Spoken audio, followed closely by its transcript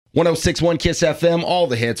106.1 KISS FM, all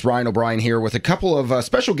the hits. Ryan O'Brien here with a couple of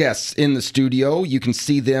special guests in the studio. You can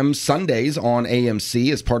see them Sundays on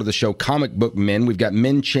AMC as part of the show Comic Book Men. We've got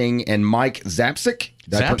Ming Chen and Mike Zapcic.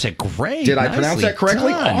 Zapcic, great. Did I pronounce that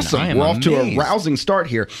correctly? Done. Awesome. We're off to a rousing start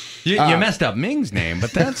here. You messed up Ming's name,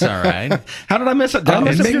 but that's all right. How did I mess up? Did I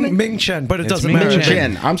mess up your name? Ming Chen, but it doesn't Ming matter.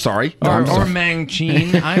 Chen. I'm sorry. Or Ming Chen.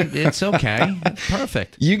 It's okay.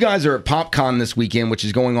 Perfect. You guys are at PopCon this weekend, which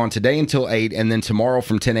is going on today until 8, and then tomorrow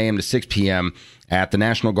from 10 a.m. to 6 p.m. at the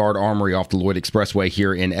National Guard Armory off the Lloyd Expressway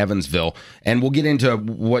here in Evansville. And we'll get into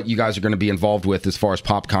what you guys are going to be involved with as far as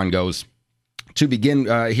PopCon goes to begin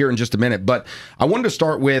here in just a minute. But I wanted to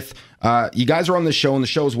start with, you guys are on the show, and the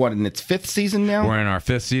show's what, in its 5th season now? We're in our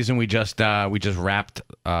 5th season. We just wrapped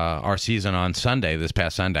our season on Sunday, this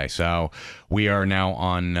past Sunday. So we are now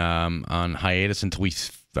on hiatus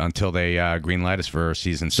until they greenlight us for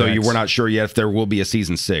season 6. So you were not sure yet if there will be a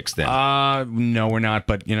season 6 then? No, we're not.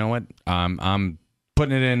 But you know what? I'm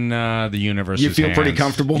putting it in the universe's You feel hands. pretty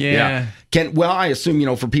comfortable? Yeah. Well, I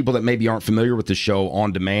assume, for people that maybe aren't familiar with the show,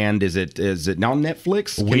 on demand, is it now on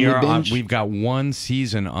Netflix? We've got one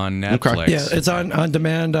season on Netflix. Okay. Yeah, it's on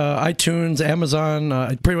demand, iTunes,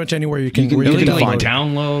 Amazon, pretty much anywhere you can really download.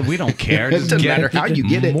 Download. We don't care. It doesn't matter how you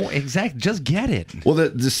get it. Exactly. Just get it. Well,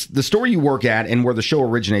 the store you work at and where the show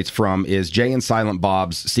originates from is Jay and Silent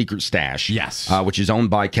Bob's Secret Stash. Yes. Which is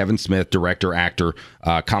owned by Kevin Smith, director, actor,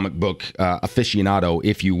 comic book aficionado,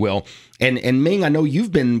 if you will. And Ming, I know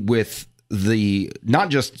you've been with not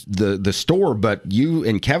just the store, but you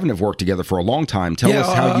and Kevin have worked together for a long time. Tell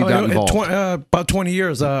us how you got involved. About 20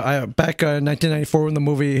 years. Back in 1994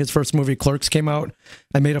 when his first movie Clerks came out,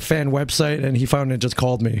 I made a fan website and he found it and just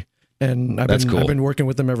called me. And I've been working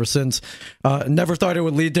with them ever since. Never thought it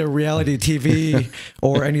would lead to reality TV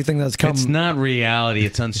or anything that's come. It's not reality.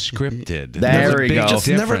 It's unscripted. There you go. Just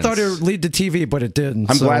never thought it would lead to TV, but it did.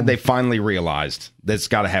 I'm glad they finally realized that it's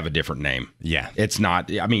got to have a different name. Yeah. It's not,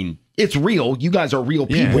 it's real. You guys are real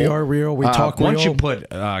people. Yeah. We are real. We talk real. Once you put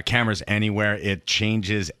cameras anywhere, it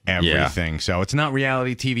changes everything. Yeah. So it's not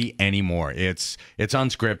reality TV anymore. It's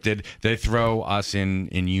unscripted. They throw us in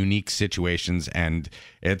unique situations, and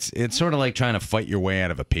it's sort of like trying to fight your way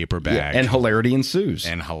out of a paper bag. Yeah, and hilarity ensues.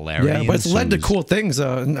 Yeah, but it's led to cool things.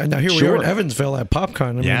 Now here we are in Evansville at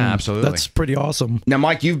PopCon. Absolutely. That's pretty awesome. Now,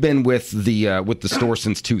 Mike, you've been with the store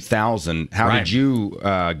since 2000. How did you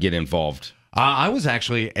get involved? I was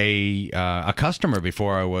actually a customer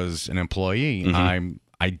before I was an employee. Mm-hmm.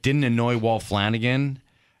 I didn't annoy Walt Flanagan,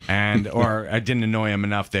 or I didn't annoy him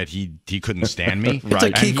enough that he couldn't stand me. It's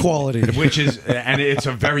a key quality, and it's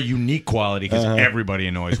a very unique quality because everybody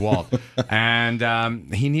annoys Walt.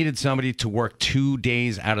 And he needed somebody to work 2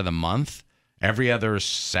 days out of the month, every other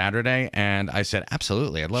Saturday, and I said,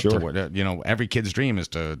 absolutely, I'd love to work. Every kid's dream is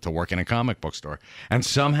to work in a comic book store. And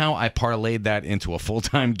somehow I parlayed that into a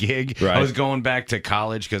full-time gig. Right. I was going back to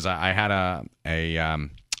college because I had a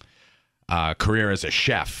career as a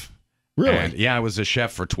chef. Really? And, I was a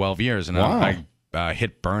chef for 12 years, and wow. I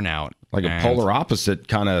hit burnout. Like a polar opposite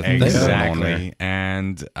kind of thing. Exactly.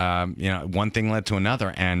 And, one thing led to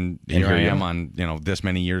another, and here I am on, this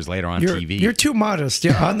many years later on TV. You're too modest.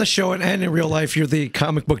 Yeah, on the show and in real life, you're the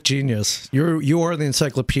comic book genius. You are the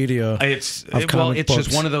encyclopedia. It's books.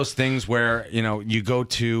 Just one of those things where, you go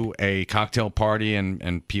to a cocktail party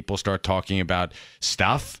and people start talking about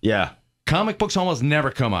stuff. Yeah. Comic books almost never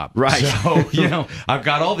come up. Right. So, I've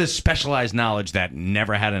got all this specialized knowledge that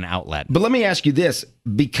never had an outlet. But let me ask you this,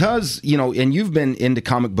 because, and you've been into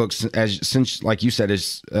comic books since, like you said,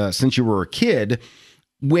 since you were a kid,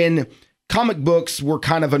 when comic books were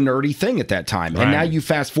kind of a nerdy thing at that time. Right. And now you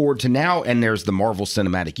fast forward to now, and there's the Marvel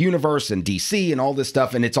Cinematic Universe and DC and all this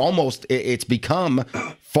stuff, and it's become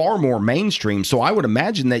far more mainstream. So I would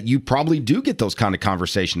imagine that you probably do get those kind of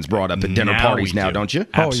conversations brought up at dinner parties now, don't you?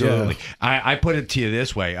 Absolutely. Oh, yeah. I put it to you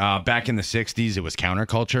this way. Back in the 60s, it was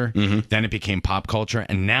counterculture. Mm-hmm. Then it became pop culture,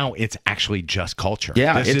 and now it's actually just culture.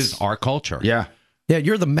 Yeah, this is our culture. Yeah. Yeah,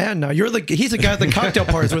 you're the man now. He's the guy at the cocktail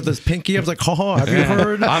parties with his pinky. I was like, have you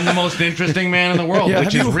heard? I'm the most interesting man in the world,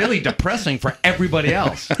 which is really depressing for everybody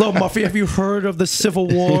else. Hello, Muffy. Have you heard of the Civil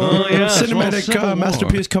War cinematic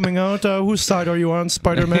masterpiece coming out? Whose side are you on,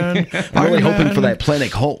 Spider-Man? I'm really hoping for that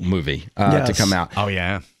Planet Hulk movie to come out. Oh,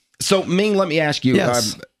 yeah. So, Ming, let me ask you.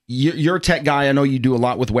 Yes. You're a tech guy. I know you do a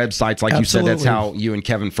lot with websites. Like you said, that's how you and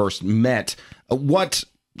Kevin first met. What,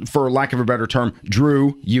 for lack of a better term,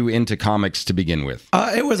 drew you into comics to begin with?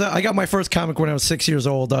 I got my first comic when I was 6 years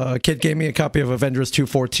old. A kid gave me a copy of Avengers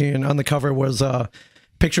 214. On the cover was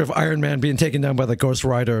picture of Iron Man being taken down by the Ghost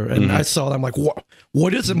Rider, and I saw that. I'm like,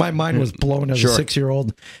 what is it? My mind was blown as a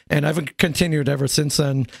 6-year-old, and I've continued ever since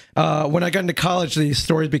then. When I got into college, the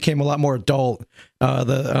stories became a lot more adult.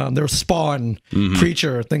 There was Spawn,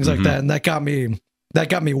 Preacher, things like that, and that got me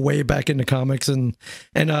way back into comics, and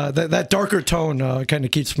that darker tone kind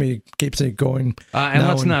of keeps me going. And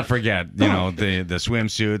let's not forget, you know, the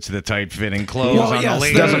swimsuits, the tight fitting clothes on the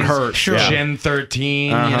ladies. Doesn't hurt. Sure. Chin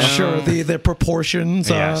 13. You know? Sure. The proportions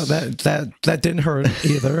that didn't hurt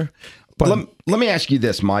either. But let me ask you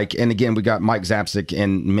this, Mike. And again, we got Mike Zapcic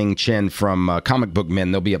and Ming Chen from Comic Book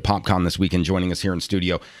Men. They'll be at PopCon this weekend joining us here in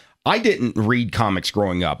studio. I didn't read comics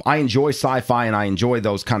growing up. I enjoy sci-fi and I enjoy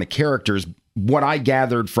those kind of characters. What I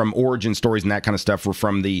gathered from origin stories and that kind of stuff were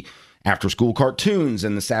from the after-school cartoons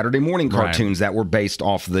and the Saturday morning cartoons that were based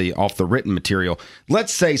off the written material.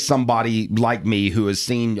 Let's say somebody like me who has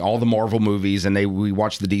seen all the Marvel movies and we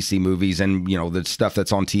watch the DC movies and, you know, the stuff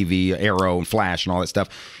that's on TV, Arrow and Flash and all that stuff.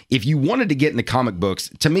 If you wanted to get into comic books,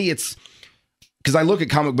 to me it's because I look at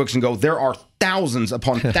comic books and go, there are thousands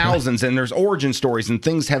upon thousands, and there's origin stories, and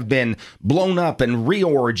things have been blown up and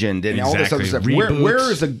re-origined and all this other stuff.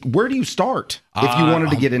 Where do you start if you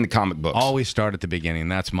wanted to get into comic books? Always start at the beginning.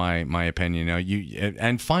 That's my opinion. You know,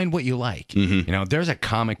 and find what you like. You know, there's a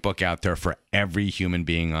comic book out there for every human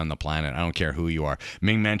being on the planet. I don't care who you are.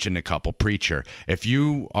 Ming mentioned a couple. Preacher. If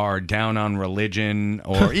you are down on religion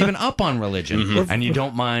or even up on religion, and you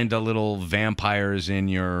don't mind a little vampires in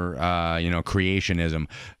your you know, creationism,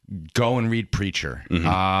 go and read Preacher.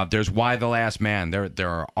 There's Why the Last Man.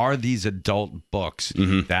 There are these adult books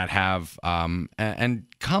that have and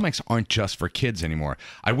comics aren't just for kids anymore.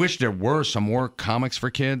 I wish there were some more comics for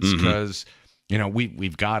kids, because you know,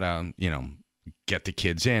 we've got to, you know, get the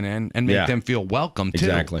kids in and make them feel welcome too.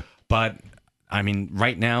 Exactly. But I mean,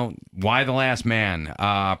 right now, Why the Last Man,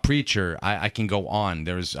 Preacher, I can go on.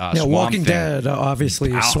 There's Swamp Walking Thing. Dead, obviously.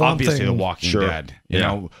 Swamp obviously, Thing. The Walking Dead. You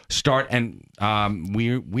know, start and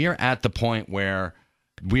we are at the point where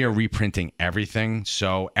we are reprinting everything.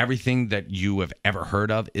 So everything that you have ever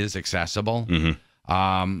heard of is accessible.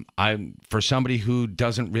 For somebody who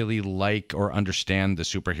doesn't really like or understand the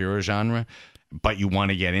superhero genre, but you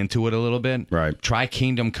want to get into it a little bit, try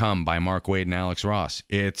Kingdom Come by Mark Waid and Alex Ross.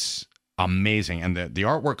 It's amazing, and the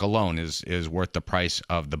artwork alone is worth the price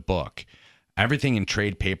of the book. Everything in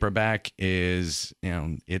trade paperback is, you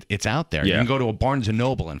know, it's out there. You can go to a Barnes and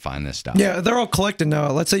Noble and find this stuff. Yeah, they're all collected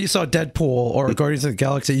now. Let's say you saw Deadpool or Guardians of the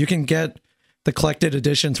Galaxy, you can get the collected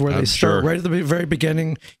editions where they start right at the very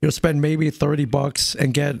beginning. You'll spend maybe $30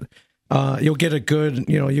 and get you'll get a good,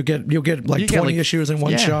 you know, you'll get like 20 issues in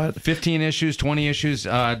one shot. 15 issues, 20 issues.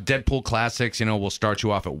 Deadpool Classics, you know, will start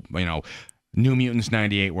you off at, you know, New Mutants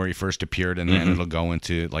 98, where he first appeared, and then it'll go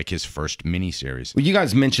into like his first miniseries. Well, you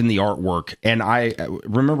guys mentioned the artwork, and I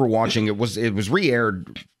remember watching it was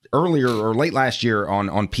re-aired earlier or late last year on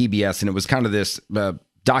PBS, and it was kind of this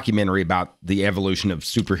documentary about the evolution of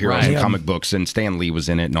superheroes and comic books, and Stan Lee was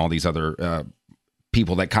in it, and all these other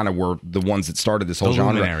people that kind of were the ones that started this whole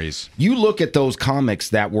genre. Luminaries. You look at those comics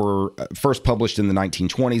that were first published in the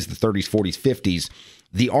 1920s, the 30s, 40s, 50s.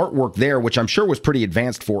 The artwork there, which I'm sure was pretty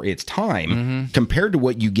advanced for its time, compared to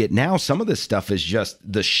what you get now, some of this stuff is just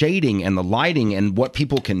the shading and the lighting and what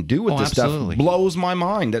people can do with this stuff blows my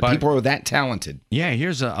mind that people are that talented. Yeah,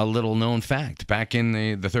 here's a little known fact. Back in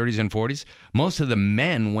the 30s and 40s, most of the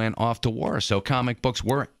men went off to war, so comic books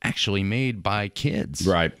were actually made by kids.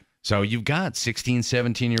 Right. So you've got 16,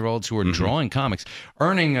 17-year-olds who are drawing comics,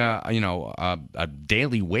 earning a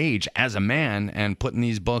daily wage as a man and putting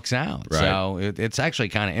these books out. Right. So it's actually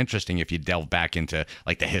kind of interesting if you delve back into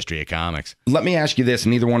like the history of comics. Let me ask you this,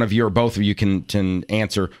 and either one of you or both of you can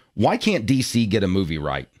answer. Why can't DC get a movie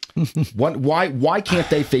right? Why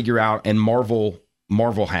can't they figure out, and Marvel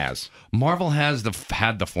has? Marvel has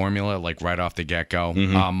had the formula like right off the get-go.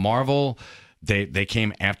 Marvel, they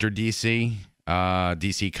came after DC.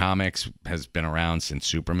 DC Comics has been around since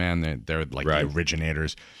Superman. They're like the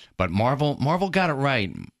originators. But Marvel got it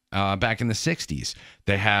right back in the 60s.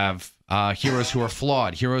 They have heroes who are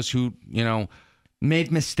flawed, heroes who, you know,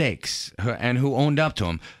 made mistakes and who owned up to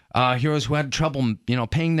them, heroes who had trouble, you know,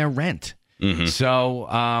 paying their rent. So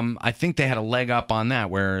I think they had a leg up on that,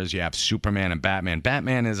 whereas you have Superman and Batman.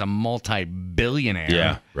 Batman is a multi-billionaire.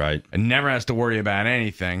 Yeah, right. And never has to worry about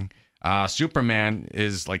anything. Superman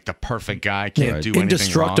is like the perfect guy, can't do anything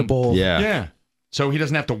indestructible. wrong. Yeah. So he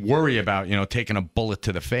doesn't have to worry about, taking a bullet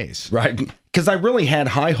to the face. Right. Because I really had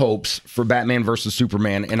high hopes for Batman versus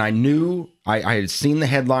Superman, and I knew I had seen the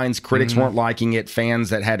headlines. Critics weren't liking it. Fans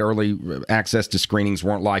that had early access to screenings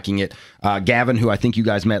weren't liking it. Gavin, who I think you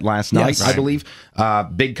guys met last night, I believe,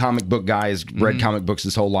 big comic book guy, has read comic books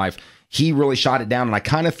his whole life. He really shot it down, and I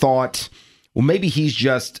kind of thought, well, maybe he's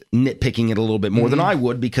just nitpicking it a little bit more than I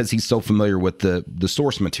would because he's so familiar with the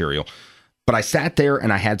source material. But I sat there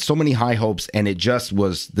and I had so many high hopes, and it just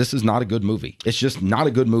was, this is not a good movie. It's just not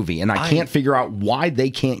a good movie. And I can't figure out why they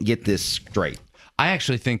can't get this straight. I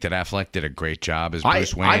actually think that Affleck did a great job as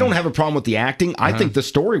Bruce Wayne. I don't have a problem with the acting. I think the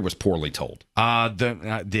story was poorly told.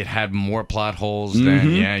 It had more plot holes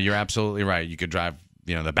than, you're absolutely right. You could drive,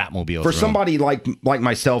 the Batmobile. For somebody like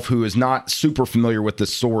myself who is not super familiar with the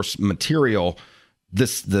source material,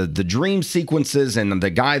 the dream sequences and the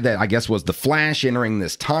guy that I guess was the Flash entering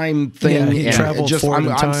this time thing. Yeah, he traveled forward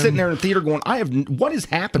in time. I'm sitting there in the theater going, what is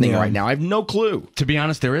happening right now? I have no clue. To be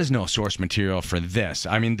honest, there is no source material for this.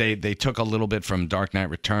 I mean, they took a little bit from Dark Knight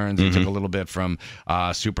Returns. They took a little bit from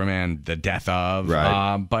Superman, The Death of.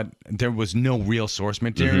 Right. But there was no real source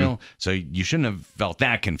material, so you shouldn't have felt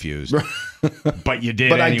that confused. But you did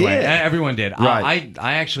but anyway. I did. Everyone did. Right.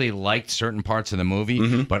 I actually liked certain parts of the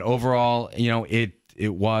movie, but overall,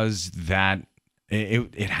 it was that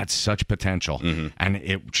it had such potential, and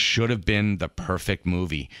it should have been the perfect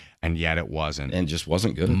movie, and yet it wasn't. And just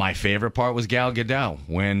wasn't good. My favorite part was Gal Gadot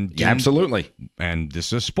when absolutely. And this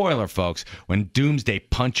is a spoiler, folks. When Doomsday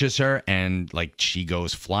punches her and she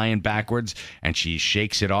goes flying backwards and she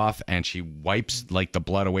shakes it off and she wipes the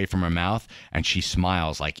blood away from her mouth and she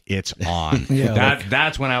smiles like it's on.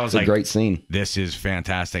 That's when I was a great scene. This is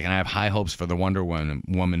fantastic, and I have high hopes for the Wonder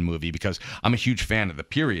Woman movie because I'm a huge fan of the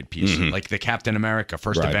period piece, like the Captain America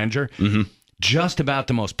First Avenger. Just about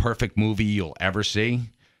the most perfect movie you'll ever see.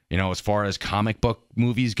 As far as comic book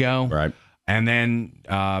movies go. Right. And then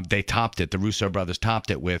they topped it. The Russo brothers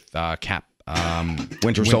topped it with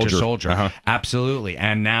Winter Soldier. Absolutely.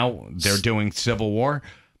 And now they're doing Civil War.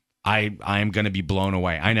 I am going to be blown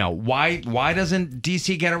away. I know. Why doesn't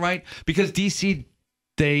DC get it right? Because DC,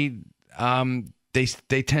 they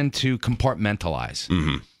tend to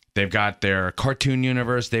compartmentalize. They've got their cartoon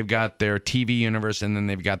universe, they've got their TV universe, and then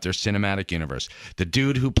they've got their cinematic universe. The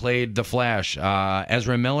dude who played the Flash,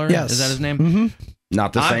 Ezra Miller, is that his name?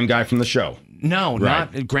 Not the same guy from the show. No,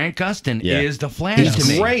 not Grant Gustin is the Flash to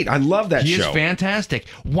me. Great. I love that show. He is fantastic.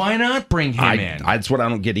 Why not bring him in? That's what I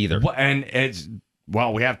don't get either. And it's,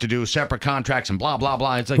 we have to do separate contracts and blah, blah,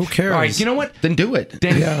 blah. It's like, who cares? All right, you know what? Then do it.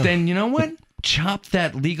 Then you know what? Chop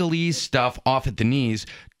that legalese stuff off at the knees.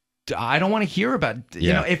 I don't want to hear about,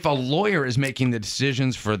 if a lawyer is making the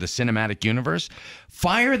decisions for the cinematic universe,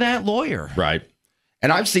 fire that lawyer. Right.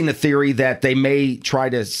 And I've seen a theory that they may try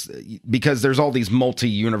to, because there's all these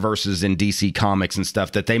multi-universes in DC Comics and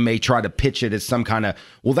stuff, that they may try to pitch it as some kind of,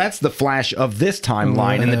 that's the Flash of this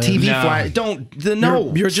timeline, and the TV Flash.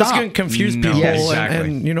 You're just going to confuse people. Yes, exactly.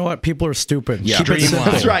 And you know what? People are stupid. Yeah. Keep it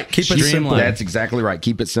simple. That's right. Keep it simple. That's exactly right.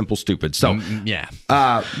 Keep it simple, stupid. So,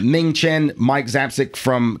 Ming Chen, Mike Zapcic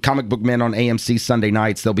from Comic Book Men on AMC Sunday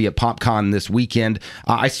nights. They'll be at PopCon this weekend.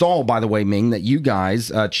 I saw, by the way, Ming, that you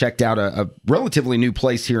guys checked out a relatively new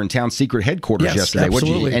place here in town, Secret Headquarters, yesterday.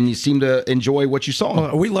 Absolutely. And you seem to enjoy what you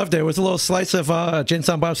saw. We loved it. It was a little slice of Jane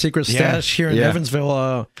Silent Bob's secret stash here in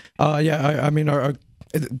Evansville. I mean,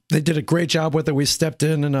 they did a great job with it. We stepped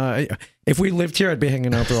in, and if we lived here, I'd be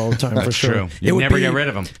hanging out there all the time for sure. True. You'd never get rid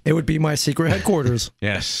of them. It would be my secret headquarters.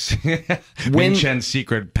 Yes. Ming Chen's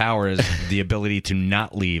secret power is the ability to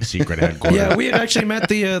not leave secret headquarters. Yeah, we had actually met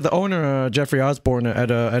the owner, Jeffrey Osborne,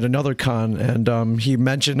 at another con, and he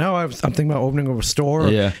mentioned, I'm thinking about opening a store.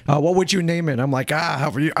 Yeah. What would you name it? I'm like, I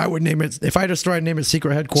would name it, if I had a store, I'd name it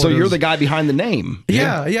Secret Headquarters. So you're the guy behind the name.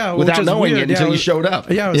 Yeah. Without knowing it until you showed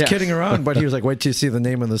up. Yeah, I was kidding around, but he was like, wait till you see the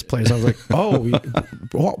name of this place. I was like,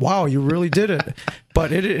 wow, you really did it.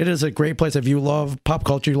 But it is a great place. If you love pop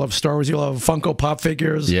culture, you love Star Wars, you love Funko Pop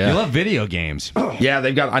figures. Yeah. You love video games. Yeah,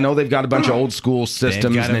 I know they've got a bunch of old school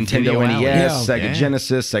systems, Nintendo NES, Sega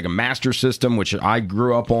Genesis, Sega Master System, which I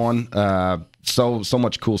grew up on. So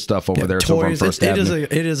much cool stuff over there. Toys. Over on First Avenue.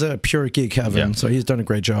 It is a pure geek heaven. So he's done a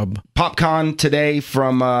great job. PopCon today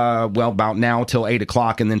from about now till 8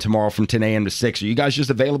 o'clock, and then tomorrow from 10 a.m. to 6. Are you guys just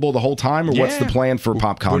available the whole time, or what's the plan for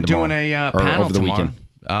PopCon? We're doing a panel over the weekend.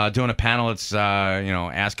 Doing a panel. It's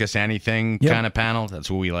Ask Us Anything kind of panel. That's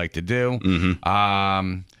what we like to do.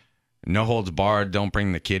 no holds barred. Don't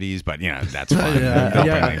bring the kiddies, but that's fine.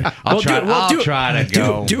 I'll try to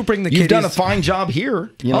go. Do bring the kiddies. You've done a fine job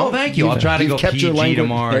here. Oh, thank you. I'll try to go PG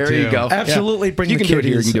tomorrow. There you go. Absolutely, bring the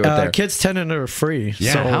kiddies. You can do it there. Kids 10 and are free,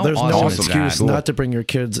 Yeah, so there's no excuse cool. not to bring your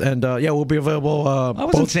kids. And we'll be available. I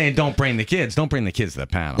wasn't saying don't bring the kids. Don't bring the kids to the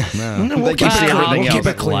panel. No, we'll keep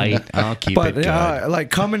it clean. Light. I'll keep it good.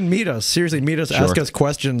 Come and meet us. Seriously, meet us. Sure. Ask us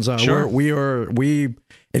questions. Sure. We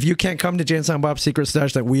if you can't come to Jay and Silent Bob's Secret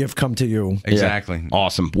Stash, then we have come to you. Exactly. Yeah.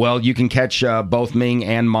 Awesome. Well, you can catch both Ming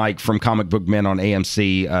and Mike from Comic Book Men on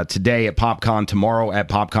AMC today at PopCon, tomorrow at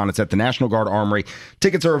PopCon. It's at the National Guard Armory.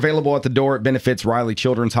 Tickets are available at the door. It benefits Riley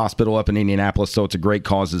Children's Hospital up in Indianapolis, so it's a great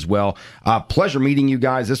cause as well. Pleasure meeting you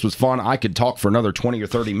guys. This was fun. I could talk for another 20 or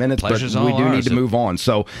 30 minutes, Pleasure's but we do ours. need to move on.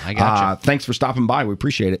 So I got you. Thanks for stopping by. We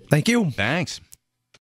appreciate it. Thank you. Thanks.